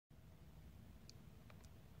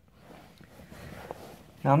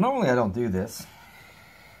Now, normally I don't do this.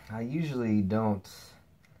 I usually don't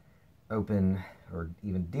open or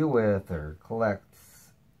even deal with or collect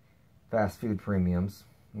fast food premiums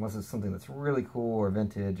unless it's something that's really cool or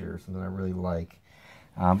vintage or something I really like.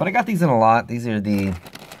 But I got these in a lot. These are the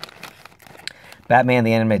Batman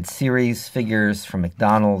the Animated Series figures from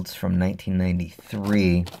McDonald's from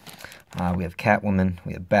 1993. We have Catwoman,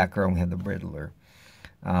 we have Batgirl, and we have the Riddler.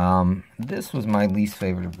 This was my least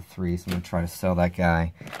favorite of the three, so I'm going to try to sell that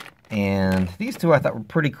guy. And these two I thought were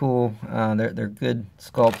pretty cool. They're good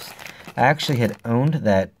sculpts. I actually had owned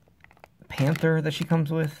that panther that she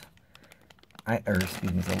comes with.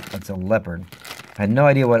 Excuse me, it's a leopard. I had no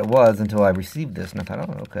idea what it was until I received this, and I thought,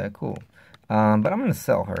 oh, okay, cool. But I'm going to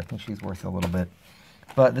sell her. I think she's worth a little bit.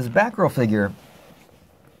 But this Batgirl figure,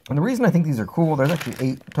 and the reason I think these are cool, there's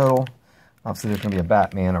actually 8 total. Obviously, there's going to be a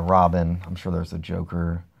Batman, a Robin. I'm sure there's a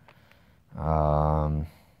Joker. I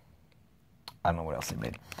don't know what else they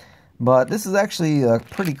made. But this is actually a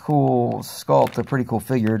pretty cool sculpt, a pretty cool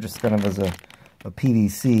figure, just kind of as a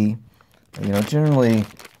PVC. You know, generally,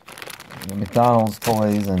 McDonald's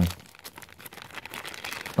toys and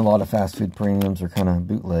a lot of fast food premiums are kind of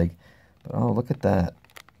bootleg. But oh, look at that.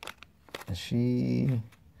 She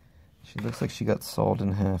looks like she got sawed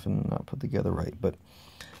in half and not put together right. But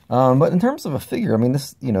in terms of a figure, I mean,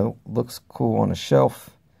 this, you know, looks cool on a shelf.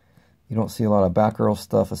 You don't see a lot of Batgirl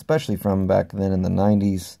stuff, especially from back then in the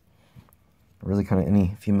 90s. Really kind of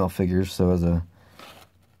any female figures. So as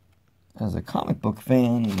a comic book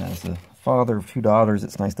fan and as a father of 2 daughters,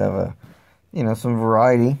 it's nice to have a, you know, some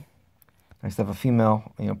variety. Nice to have a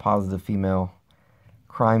female, you know, positive female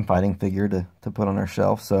crime fighting figure to put on our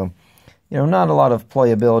shelf. So, you know, not a lot of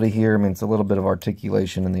playability here. I mean, it's a little bit of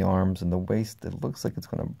articulation in the arms and the waist. It looks like it's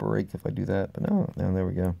going to break if I do that, but no, there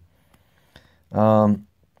we go.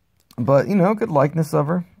 But, you know, good likeness of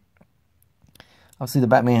her. Obviously, the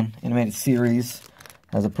Batman animated series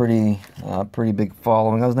has a pretty big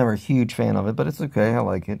following. I was never a huge fan of it, but it's okay. I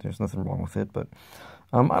like it. There's nothing wrong with it. But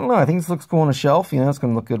I don't know. I think this looks cool on a shelf. You know, it's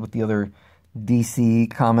going to look good with the other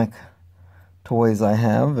DC comic toys I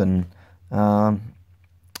have. And I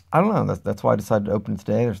don't know. That's why I decided to open it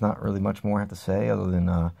today. There's not really much more I have to say other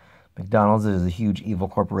than McDonald's is a huge evil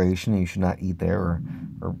corporation. And you should not eat there or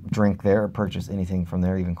drink there or purchase anything from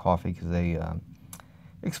there, even coffee, because they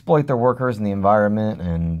exploit their workers and the environment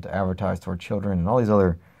and advertise toward children and all these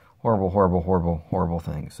other horrible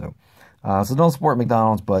things. So so don't support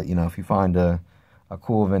McDonald's, but, you know, if you find a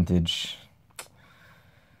cool vintage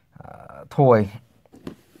toy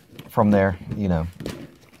from there, you know,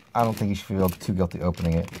 I don't think you should feel too guilty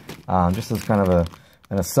opening it. Just as kind of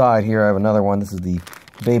an aside here, I have another one. This is the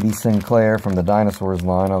Baby Sinclair from the Dinosaurs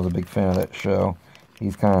line. I was a big fan of that show.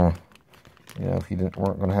 He's kind of, you know, if you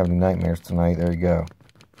weren't going to have any nightmares tonight, there you go.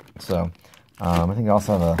 So, I think I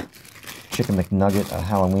also have a Chicken McNugget, a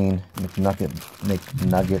Halloween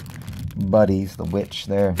McNugget Buddies, the witch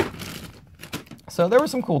there. So there were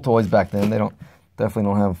some cool toys back then. They definitely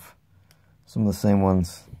don't have some of the same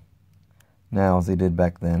ones now as they did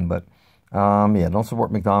back then. But, yeah, don't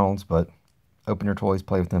support McDonald's, but open your toys,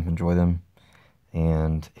 play with them, enjoy them.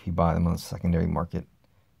 And if you buy them on the secondary market,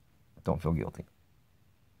 don't feel guilty.